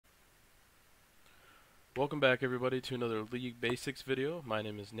Welcome back everybody to another League Basics video. My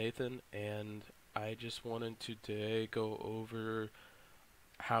name is Nathan and I just wanted to today go over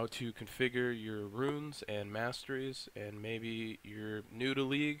how to configure your runes and masteries, and maybe you're new to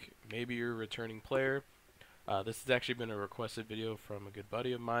League, maybe you're a returning player. This has actually been a requested video from a good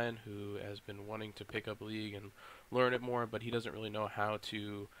buddy of mine who has been wanting to pick up League and learn it more, but he doesn't really know how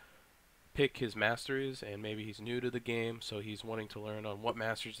to pick his masteries, and maybe he's new to the game, so he's wanting to learn on what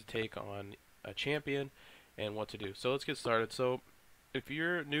masteries to take on a champion and what to do. So let's get started. So if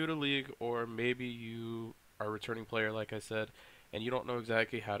you're new to League, or maybe you are a returning player like I said, and you don't know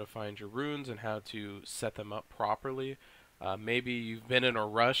exactly how to find your runes and how to set them up properly, maybe you've been in a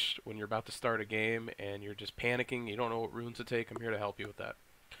rush when you're about to start a game and you're just panicking, you don't know what runes to take, I'm here to help you with that.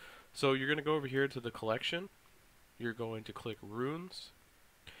 So you're going to go over here to the collection, you're going to click runes,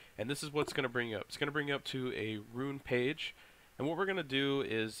 and this is what's going to bring you up. It's going to bring you up to a rune page. And what we're going to do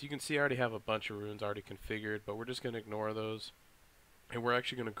is, you can see I already have a bunch of runes already configured, but we're just going to ignore those. And we're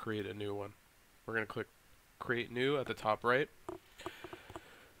actually going to create a new one. We're going to click Create New at the top right.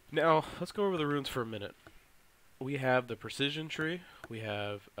 Now, let's go over the runes for a minute. We have the Precision Tree, we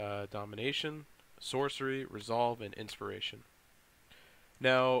have Domination, Sorcery, Resolve, and Inspiration.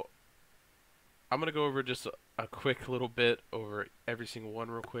 Now, I'm going to go over just a quick little bit over every single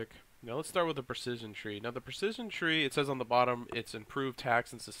one real quick. Now let's start with the Precision Tree. Now the Precision Tree, it says on the bottom, it's improved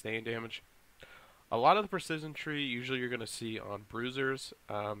tax and sustain damage. A lot of the Precision Tree usually you're going to see on bruisers,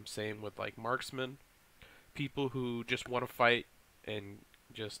 same with like marksmen, people who just want to fight and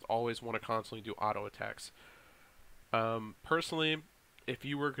just always want to constantly do auto attacks. Personally, if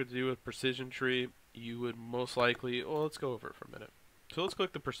you were to do a Precision Tree, you would most likely, well, let's go over it for a minute. So let's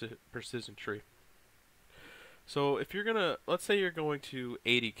click the Precision Tree. So if you're gonna, let's say you're going to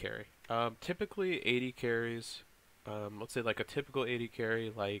 80 carry. Typically 80 carries, let's say like a typical 80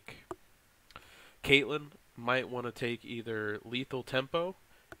 carry like Caitlyn might want to take either lethal tempo,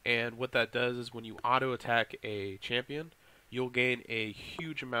 and what that does is when you auto attack a champion, you'll gain a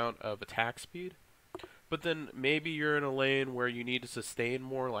huge amount of attack speed. But then maybe you're in a lane where you need to sustain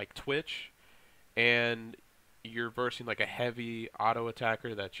more like Twitch, and you're versing like a heavy auto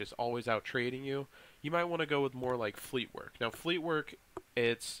attacker that's just always out trading you. You might want to go with more like Fleet Work. Now Fleet Work,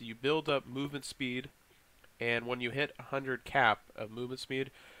 it's you build up movement speed, and when you hit 100 cap of movement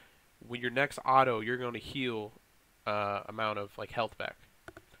speed, when your next auto, you're going to heal amount of like health back.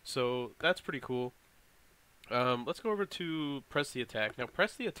 So that's pretty cool. Let's go over to Press the Attack. Now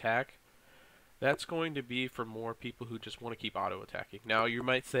Press the Attack, that's going to be for more people who just want to keep auto attacking. Now you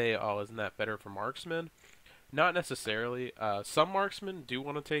might say, oh, isn't that better for marksmen? Not necessarily. Some marksmen do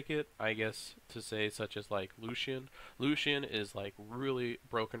want to take it, I guess, to say, such as like Lucian. Lucian is like really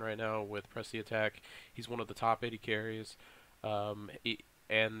broken right now with Press the Attack. He's one of the top 80 carries.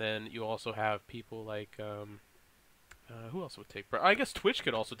 And then you also have people like, who else would take? I guess Twitch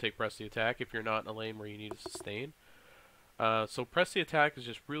could also take Press the Attack if you're not in a lane where you need to sustain. So Press the Attack is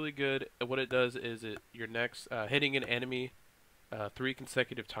just really good. What it does is your next hitting an enemy 3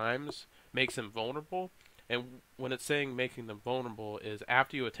 consecutive times makes him vulnerable. And when it's saying making them vulnerable is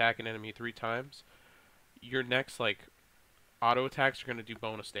after you attack an enemy 3 times, your next like auto attacks are going to do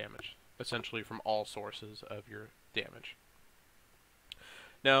bonus damage, essentially from all sources of your damage.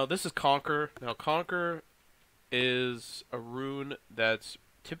 Now this is Conquer. Now Conquer is a rune that's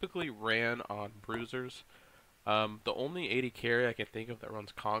typically ran on bruisers. The only 80 carry I can think of that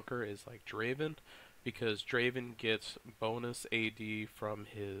runs Conquer is like Draven, because Draven gets bonus AD from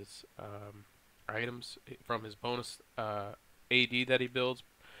his items, from his bonus AD that he builds,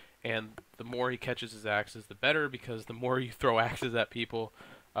 and the more he catches his axes the better, because the more you throw axes at people,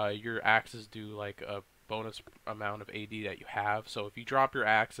 your axes do like a bonus amount of AD that you have. So if you drop your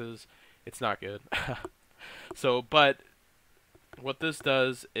axes, it's not good. So but what this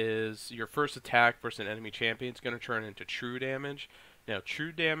does is your first attack versus an enemy champion is going to turn into true damage. Now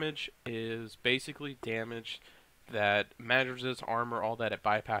true damage is basically damage that magic resist, armor, all that, it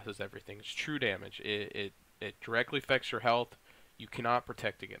bypasses everything. It's true damage. It directly affects your health. You cannot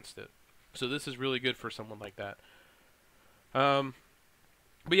protect against it. So this is really good for someone like that. But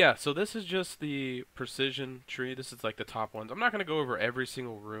yeah, so this is just the Precision Tree. This is like the top ones. I'm not going to go over every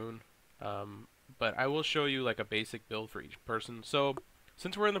single rune, but I will show you like a basic build for each person. So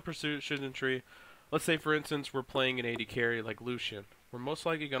since we're in the Precision Tree, let's say for instance we're playing an 80 carry like Lucian. We're most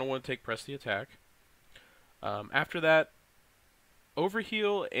likely going to want to take Press the Attack. After that,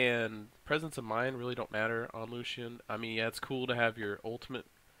 Overheal and Presence of Mind really don't matter on Lucian. I mean, yeah, it's cool to have your ultimate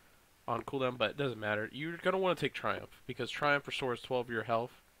on cooldown, but it doesn't matter. You're going to want to take Triumph, because Triumph restores 12 of your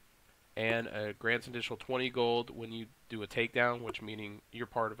health, and grants additional 20 gold when you do a takedown, which meaning you're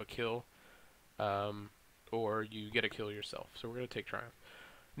part of a kill. or you get a kill yourself. So we're going to take Triumph.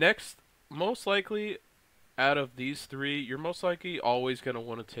 Next, most likely, out of these three, you're most likely always going to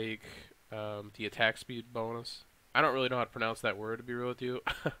want to take the attack speed bonus. I don't really know how to pronounce that word, to be real with you,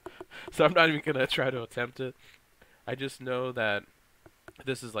 so I'm not even going to try to attempt it. I just know that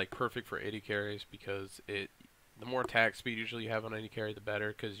this is like perfect for AD carries because the more attack speed usually you have on AD carry, the better,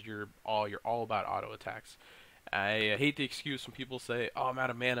 because you're all about auto attacks. I hate the excuse when people say, "Oh, I'm out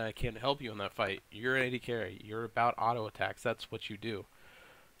of mana, I can't help you in that fight." You're an AD carry. You're about auto attacks. That's what you do.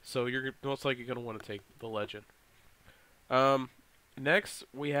 So you're most likely going to want to take the Legend. Next,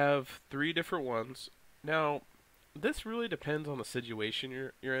 we have 3 different ones. Now, this really depends on the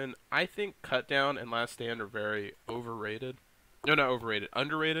situation you're in. I think Cut Down and Last Stand are very overrated. No, not overrated.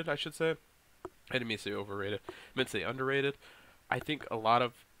 Underrated, I should say. I didn't mean to say overrated. I meant to say underrated. I think a lot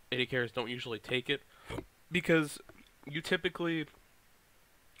of AD carries don't usually take it because you typically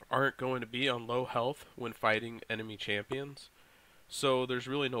aren't going to be on low health when fighting enemy champions. So there's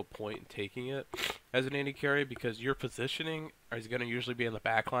really no point in taking it as an AD carry because your positioning is going to usually be in the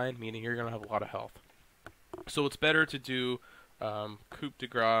back line, meaning you're going to have a lot of health. So it's better to do coup de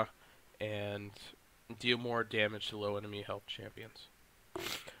grace and deal more damage to low enemy health champions.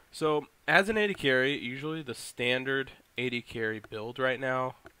 So as an AD carry, usually the standard AD carry build right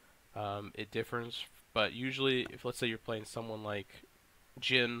now, it differs, but usually if let's say you're playing someone like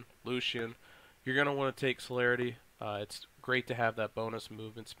Jhin, Lucian, you're going to want to take Celerity. It's great to have that bonus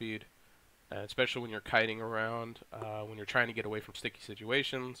movement speed, especially when you're kiting around, when you're trying to get away from sticky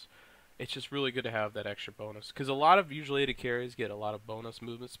situations. It's just really good to have that extra bonus, because a lot of usually AD carries get a lot of bonus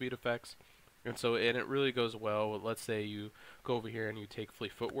movement speed effects, and it really goes well with, let's say you go over here and you take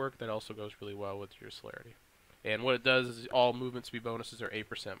Fleet Footwork, that also goes really well with your Celerity. And what it does is all movement speed bonuses are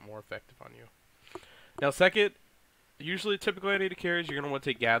 8% more effective on you. Now second, usually typically at AD carries, you're going to want to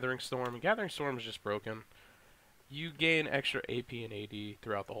take Gathering Storm, and Gathering Storm is just broken. You gain extra AP and AD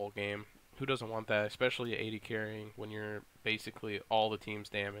throughout the whole game. Who doesn't want that, especially AD carrying when you're basically all the team's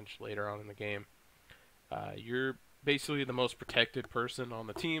damage later on in the game. You're basically the most protected person on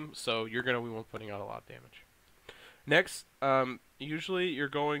the team, so you're going to be putting out a lot of damage. Next, usually you're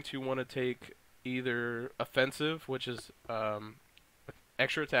going to want to take either Offensive, which is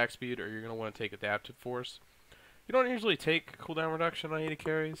extra attack speed, or you're going to want to take Adaptive Force. You don't usually take cooldown reduction on AD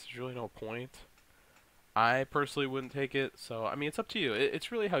carries. There's really no point. I personally wouldn't take it, so I mean it's up to you.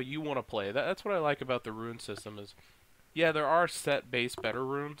 It's really how you want to play. That's what I like about the rune system is, yeah, there are set base better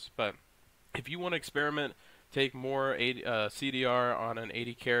runes, but if you want to experiment, take more CDR on an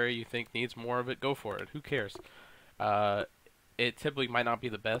AD carry you think needs more of it, go for it. Who cares? It typically might not be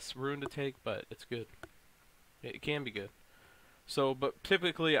the best rune to take, but it's good. It can be good. So, but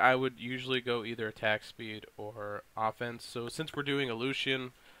typically I would usually go either attack speed or offense. So since we're doing a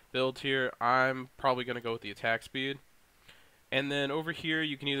Lucian build here, I'm probably going to go with the attack speed. And then over here,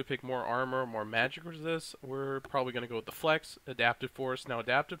 you can either pick more armor or more magic resist. We're probably going to go with the flex, adaptive force. Now,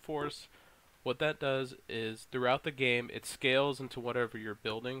 adaptive force, what that does is throughout the game, it scales into whatever you're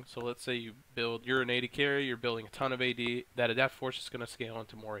building. So let's say you're an AD carry, you're building a ton of AD. That adaptive force is going to scale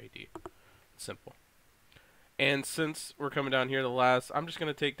into more AD. It's simple. And since we're coming down here to the last, I'm just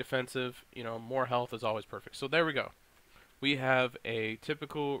going to take defensive. You know, more health is always perfect. So there we go. We have a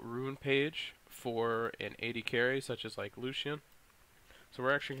typical rune page for an AD carry, such as like Lucian. So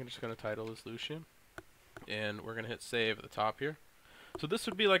we're actually just going to title this Lucian, and we're going to hit save at the top here. So this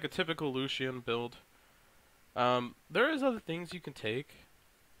would be like a typical Lucian build. There is other things you can take,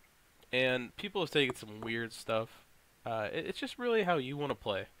 and people have taken some weird stuff. It's just really how you want to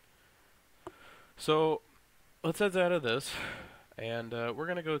play. So let's head out of this, and we're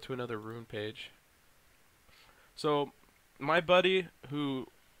going to go to another rune page. So my buddy who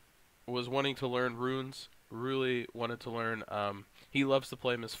was wanting to learn runes really wanted to learn, he loves to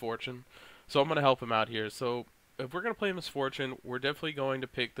play Misfortune, so I'm going to help him out here. So if we're going to play Misfortune, we're definitely going to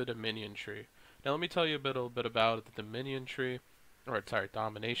pick the Dominion tree. Now let me tell you a little bit about the Dominion tree, or sorry,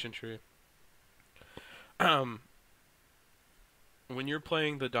 Domination tree. When you're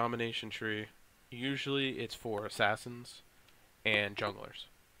playing the Domination tree, usually it's for assassins and junglers.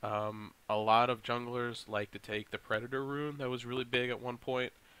 A lot of junglers like to take the Predator rune that was really big at one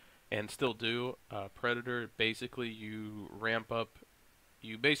point, and still do. Predator, basically you ramp up,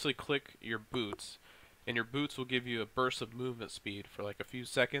 you basically click your boots, and your boots will give you a burst of movement speed for like a few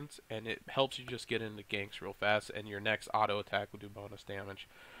seconds, and it helps you just get into ganks real fast, and your next auto attack will do bonus damage.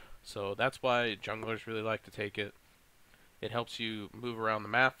 So that's why junglers really like to take it. It helps you move around the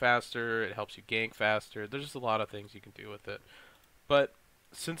map faster, it helps you gank faster. There's just a lot of things you can do with it. But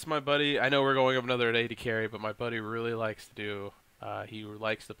since my buddy, I know we're going up another AD carry, but my buddy really likes to do, he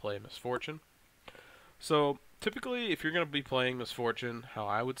likes to play Misfortune. So typically, if you're going to be playing Misfortune, how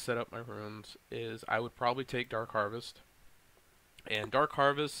I would set up my runes is I would probably take Dark Harvest. And Dark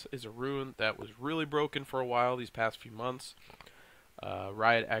Harvest is a rune that was really broken for a while these past few months.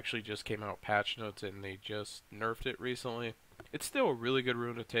 Riot actually just came out with patch notes and they just nerfed it recently. It's still a really good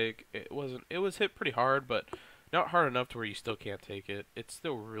rune to take. It was hit pretty hard, but not hard enough to where you still can't take it. It's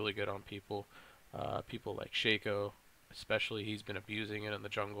still really good on people. People like Shaco, especially, he's been abusing it in the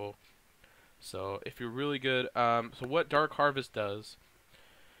jungle. So if you're really good, so what Dark Harvest does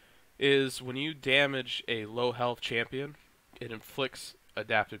is when you damage a low health champion, it inflicts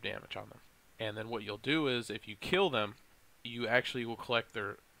adaptive damage on them. And then what you'll do is if you kill them, you actually will collect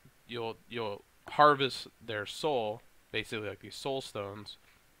their, you'll harvest their soul, basically like these soul stones,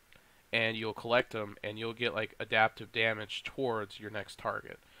 and you'll collect them and you'll get like adaptive damage towards your next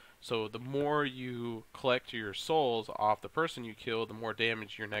target. So the more you collect your souls off the person you kill, the more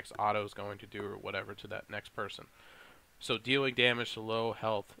damage your next auto is going to do or whatever to that next person. So dealing damage to low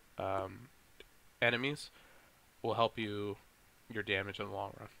health enemies will help your damage in the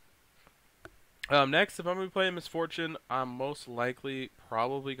long run. Next, if I'm going to be playing Misfortune, I'm most likely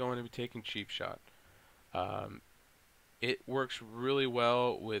probably going to be taking Cheap Shot. It works really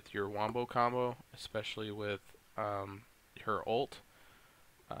well with your Wombo combo, especially with her ult.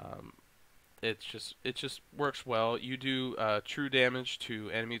 It just works well. You do true damage to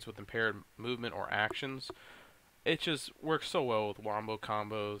enemies with impaired movement or actions. It just works so well with Wombo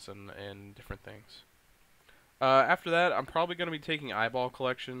combos and different things. After that, I'm probably going to be taking Eyeball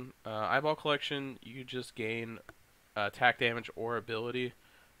Collection. Eyeball Collection, you just gain attack damage or ability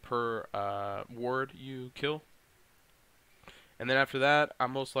per ward you kill. And then after that,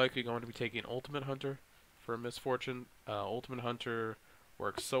 I'm most likely going to be taking Ultimate Hunter for Misfortune. Ultimate Hunter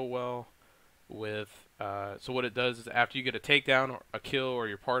works so well with, so what it does is after you get a takedown, or a kill, or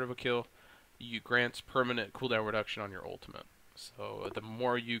you're part of a kill, you grants permanent cooldown reduction on your ultimate. So the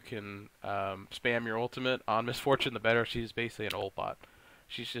more you can spam your ultimate on Misfortune, the better. She's basically an ult bot.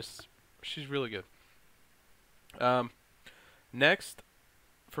 She's really good. Next,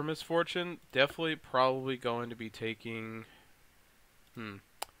 for Misfortune, definitely probably going to be taking, I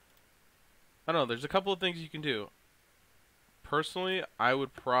don't know, there's a couple of things you can do. Personally, I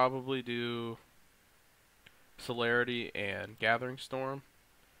would probably do Celerity and Gathering Storm.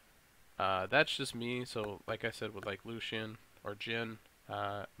 That's just me, so like I said with like Lucian or Jhin,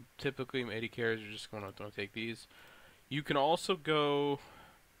 typically AD carries are just going to take these. You can also go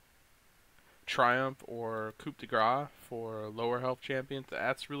Triumph or Coup de Grace for lower health champions.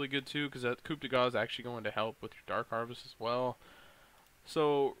 That's really good too, because that Coup de Grace is actually going to help with your Dark Harvest as well.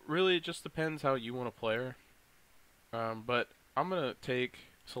 So really it just depends how you want to play her. But I'm going to take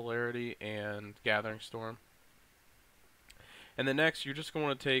Celerity and Gathering Storm. And then next, you're just going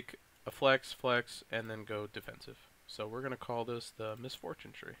to take a flex, and then go defensive. So we're going to call this the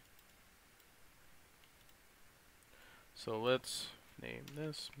Misfortune tree. So let's name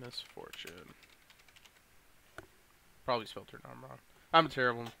this Misfortune. Probably spelled her name wrong. I'm a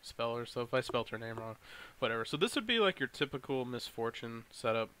terrible speller, so if I spelled her name wrong, whatever. So this would be like your typical Misfortune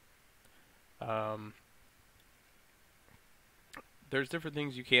setup. There's different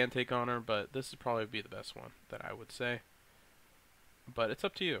things you can take on her, but this would probably be the best one that I would say. But it's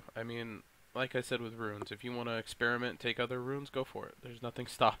up to you. I mean, like I said with runes, if you want to experiment, take other runes, go for it. There's nothing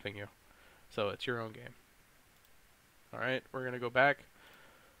stopping you. So it's your own game. Alright, we're going to go back.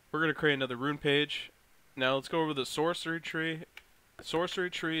 We're going to create another rune page. Now let's go over the sorcery tree. The sorcery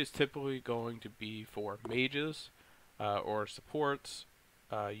tree is typically going to be for mages or supports.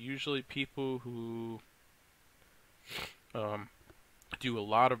 Usually people who do a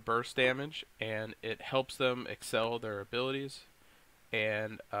lot of burst damage, and it helps them excel their abilities,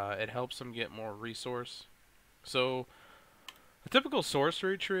 and it helps them get more resource. So a typical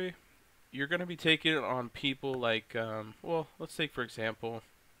sorcery tree, you're going to be taking it on people like, well, let's take for example,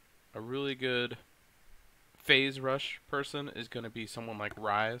 a really good phase rush person is going to be someone like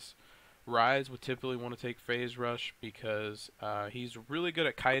Rise. Rise would typically want to take phase rush because he's really good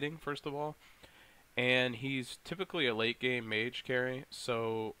at kiting, first of all, and he's typically a late game mage carry.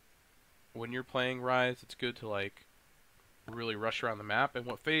 So when you're playing Rise, it's good to like really rush around the map. And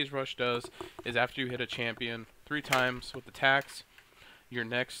what phase rush does is after you hit a champion 3 times with attacks, your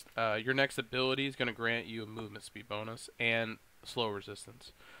next ability is going to grant you a movement speed bonus and slow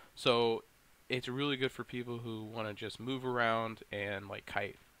resistance. So it's really good for people who want to just move around and like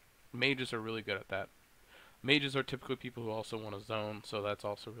kite. Mages are really good at that. Mages are typically people who also want to zone, so that's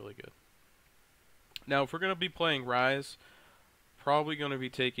also really good. Now, if we're going to be playing Rise, probably going to be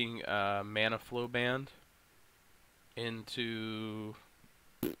taking Mana Flow Band into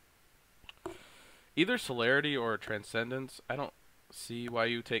Either celerity or transcendence. I don't see why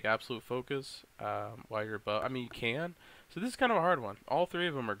you take absolute focus while you're above. I mean, you can. So this is kind of a hard one. All three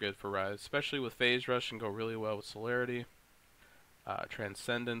of them are good for rise, especially with phase rush and go really well with celerity.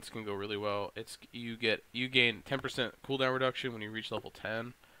 Transcendence can go really well. You gain 10% cooldown reduction when you reach level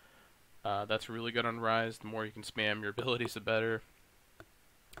 10. That's really good on rise. The more you can spam your abilities, the better.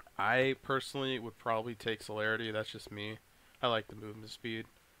 I personally would probably take celerity. That's just me. I like the movement speed,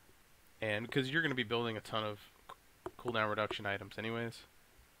 and because you're going to be building a ton of cooldown reduction items anyways.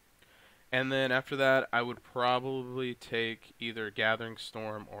 And then after that, I would probably take either Gathering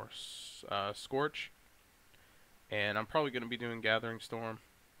Storm or Scorch. And I'm probably going to be doing Gathering Storm.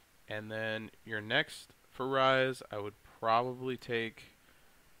 And then your next for Rise, I would probably take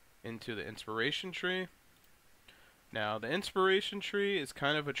into the Inspiration Tree. Now, the Inspiration Tree is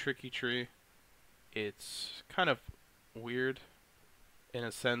kind of a tricky tree. It's kind of weird in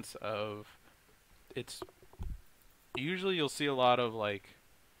a sense of it's usually you'll see a lot of like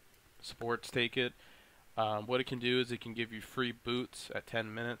sports take it. What it can do is it can give you free boots at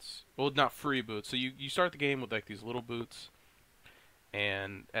 10 minutes. Well, not free boots. So you start the game with like these little boots,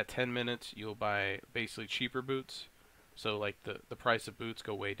 and at 10 minutes you'll buy basically cheaper boots. So like the price of boots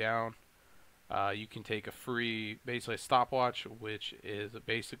go way down. You can take a free, basically a stopwatch, which is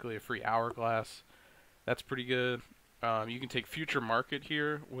basically a free hourglass. That's pretty good. You can take future market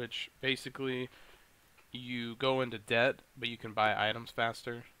here, which basically you go into debt, but you can buy items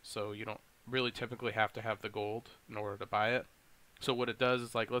faster. So you don't really typically have to have the gold in order to buy it. So what it does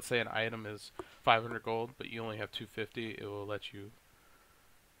is, like, let's say an item is 500 gold, but you only have 250. It will let you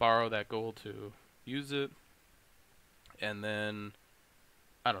borrow that gold to use it. And then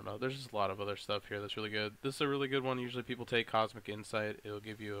I don't know, there's just a lot of other stuff here that's really good. This is a really good one. Usually people take Cosmic Insight. It'll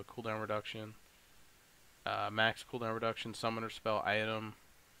give you a cooldown reduction, max cooldown reduction, summoner spell item.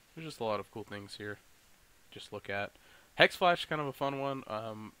 There's just a lot of cool things here. Just look at. Hex Flash is kind of a fun one.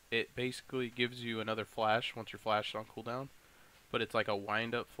 It basically gives you another flash once you're flashed on cooldown, but it's like a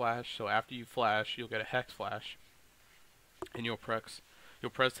wind-up flash. So after you flash, you'll get a Hex Flash, and you'll press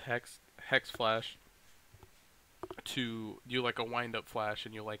Hex Flash to do like a wind-up flash,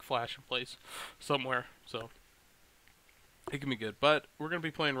 and you'll like flash in place somewhere. So it can be good. But we're gonna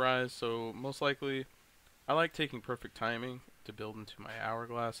be playing Rise, so most likely, I like taking Perfect Timing to build into my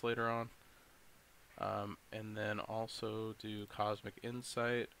hourglass later on. And then also do Cosmic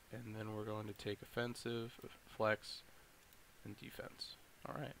Insight, and then we're going to take Offensive, Flex, and Defense.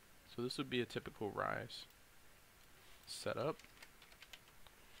 Alright, so this would be a typical Rise setup.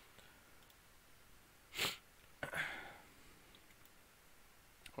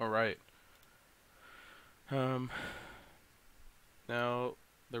 Alright. Now,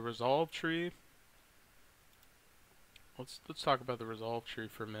 the Resolve Tree. Let's talk about the Resolve Tree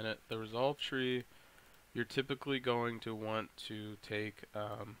for a minute. The Resolve Tree, you're typically going to want to take,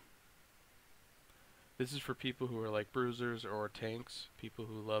 this is for people who are like bruisers or tanks, people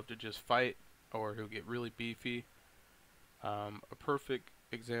who love to just fight or who get really beefy. A perfect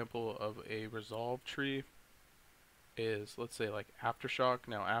example of a Resolve Tree is, let's say, like Aftershock.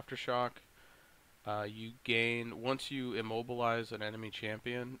 Now Aftershock, you gain, once you immobilize an enemy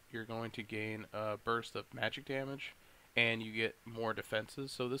champion, you're going to gain a burst of magic damage, and you get more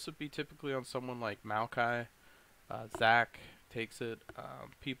defenses. So this would be typically on someone like Maokai. Zac takes it.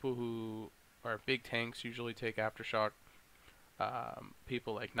 People who are big tanks usually take Aftershock.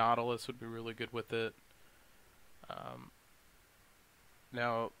 People like Nautilus would be really good with it.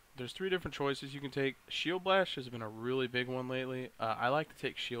 Now, there's 3 different choices you can take. Shield Bash has been a really big one lately. I like to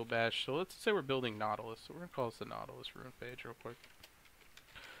take Shield Bash. So let's say we're building Nautilus. So we're going to call this the Nautilus Rune Page real quick.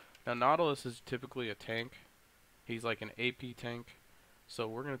 Now, Nautilus is typically a tank. He's like an AP tank. So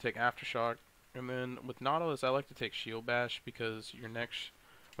we're going to take Aftershock. And then with Nautilus, I like to take Shield Bash because your next,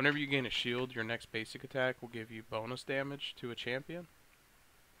 whenever you gain a shield, your next basic attack will give you bonus damage to a champion.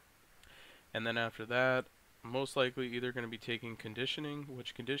 And then after that, most likely either going to be taking Conditioning,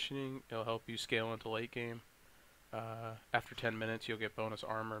 which Conditioning, it'll help you scale into late game. After 10 minutes, you'll get bonus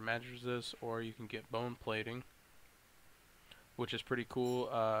armor and magic resist, or you can get Bone Plating, which is pretty cool.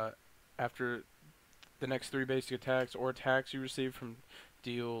 After the next 3 basic attacks or attacks you receive from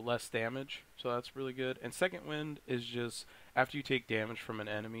deal less damage, so that's really good. And Second Wind is just after you take damage from an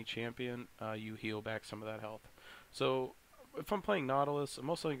enemy champion, you heal back some of that health. So if I'm playing Nautilus, I'm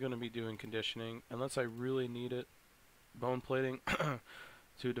mostly going to be doing Conditioning, unless I really need it. Bone Plating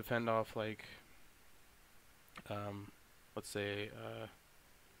to defend off, like, let's say,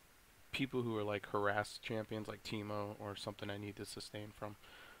 people who are like harassed champions, like Teemo or something I need to sustain from.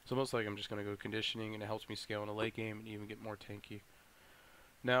 So most likely I'm just going to go Conditioning, and it helps me scale in a late game and even get more tanky.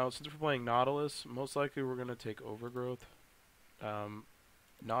 Now, since we're playing Nautilus, most likely we're going to take Overgrowth. Um,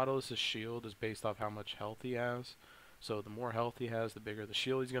 Nautilus's shield is based off how much health he has. So the more health he has, the bigger the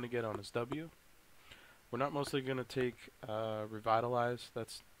shield he's going to get on his W. We're not mostly going to take Revitalize.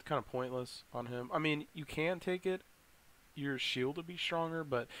 That's kind of pointless on him. I mean, you can take it. Your shield will be stronger,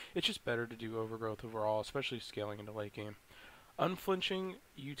 but it's just better to do Overgrowth overall, especially scaling into late game. Unflinching,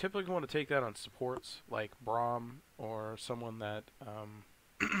 you typically want to take that on supports like Braum or someone that,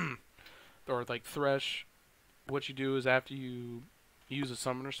 or like Thresh. What you do is after you use a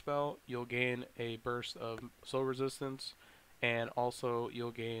summoner spell, you'll gain a burst of slow resistance, and also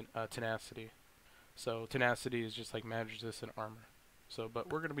you'll gain tenacity. So tenacity is just like magic resistant armor. So,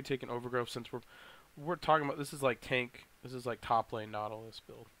 but we're gonna be taking Overgrowth since we're talking about this is like tank. This is like top lane Nautilus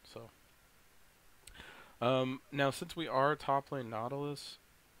build. So. Now, since we are top lane Nautilus,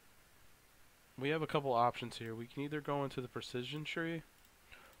 we have a couple options here. We can either go into the precision tree,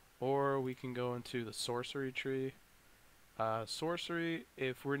 or we can go into the sorcery tree. Sorcery,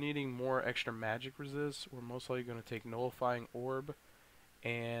 if we're needing more extra magic resist, we're most likely going to take Nullifying Orb,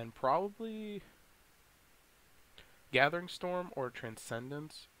 and probably Gathering Storm or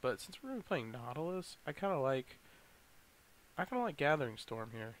Transcendence. But since we're going to be playing Nautilus, I kind of like Gathering Storm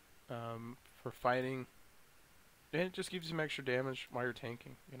here for fighting. And it just gives you some extra damage while you're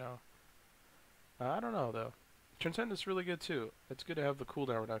tanking, you know. I don't know, though. Transcendence is really good, too. It's good to have the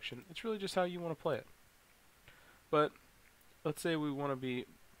cooldown reduction. It's really just how you want to play it. But, let's say we want to be...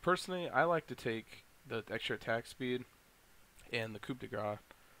 Personally, I like to take the extra attack speed and the coup de grace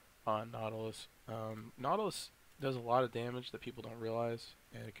on Nautilus. Nautilus does a lot of damage that people don't realize,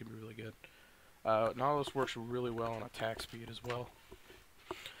 and it can be really good. Nautilus works really well on attack speed as well.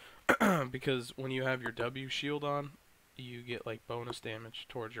 Because when you have your W shield on, you get like bonus damage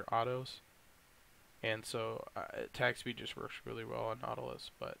towards your autos, and so attack speed just works really well on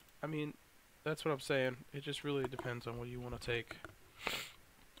Nautilus. But I mean, that's what I'm saying. It just really depends on what you want to take.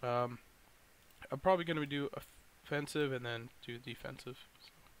 I'm probably going to do offensive and then do defensive.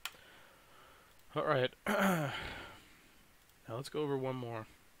 So. All right, now let's go over one more.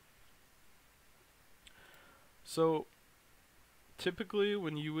 So. Typically,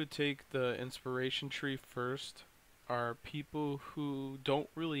 when you would take the inspiration tree first, are people who don't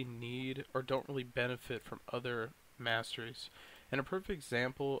really need or don't really benefit from other masteries. And a perfect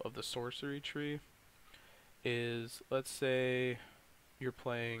example of the sorcery tree is, let's say you're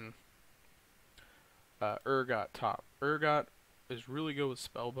playing Urgot top. Urgot is really good with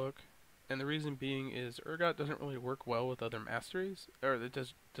Spellbook, and the reason being is Urgot doesn't really work well with other masteries, or it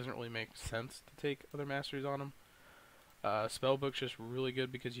doesn't really make sense to take other masteries on him. Spellbook's just really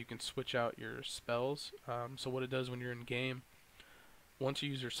good because you can switch out your spells. So what it does when you're in game, once you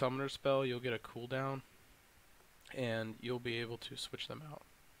use your summoner spell, you'll get a cooldown, and you'll be able to switch them out.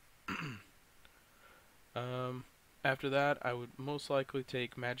 After that, I would most likely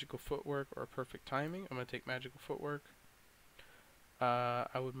take Magical Footwork or Perfect Timing. I'm going to take Magical Footwork.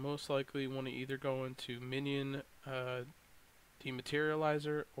 I would most likely want to either go into Minion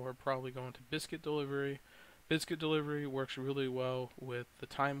Dematerializer or probably go into Biscuit Delivery. Biscuit Delivery works really well with the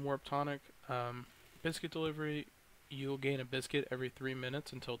Time Warp Tonic. Biscuit Delivery, you'll gain a biscuit every 3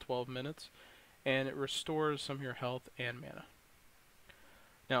 minutes until 12 minutes, and it restores some of your health and mana.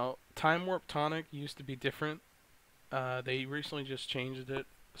 Now, Time Warp Tonic used to be different. They recently just changed it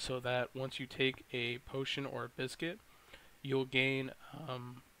so that once you take a potion or a biscuit, you'll gain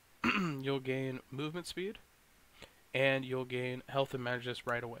movement speed, and you'll gain health and mana just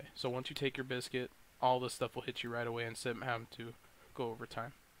right away. So once you take your biscuit, all this stuff will hit you right away instead of having to go over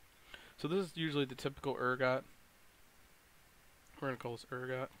time. So this is usually the typical Urgot. We're going to call this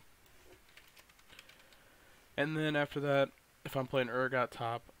Urgot. And then after that, if I'm playing Urgot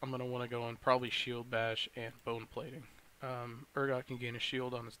top, I'm going to want to go in probably Shield Bash and Bone Plating. Urgot can gain a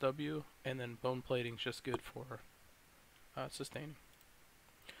shield on his W, and then Bone Plating is just good for sustaining.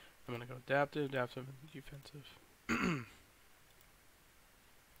 I'm going to go adaptive, and defensive.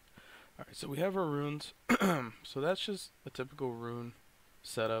 Alright, so we have our runes. So that's just a typical rune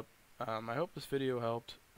setup. I hope this video helped.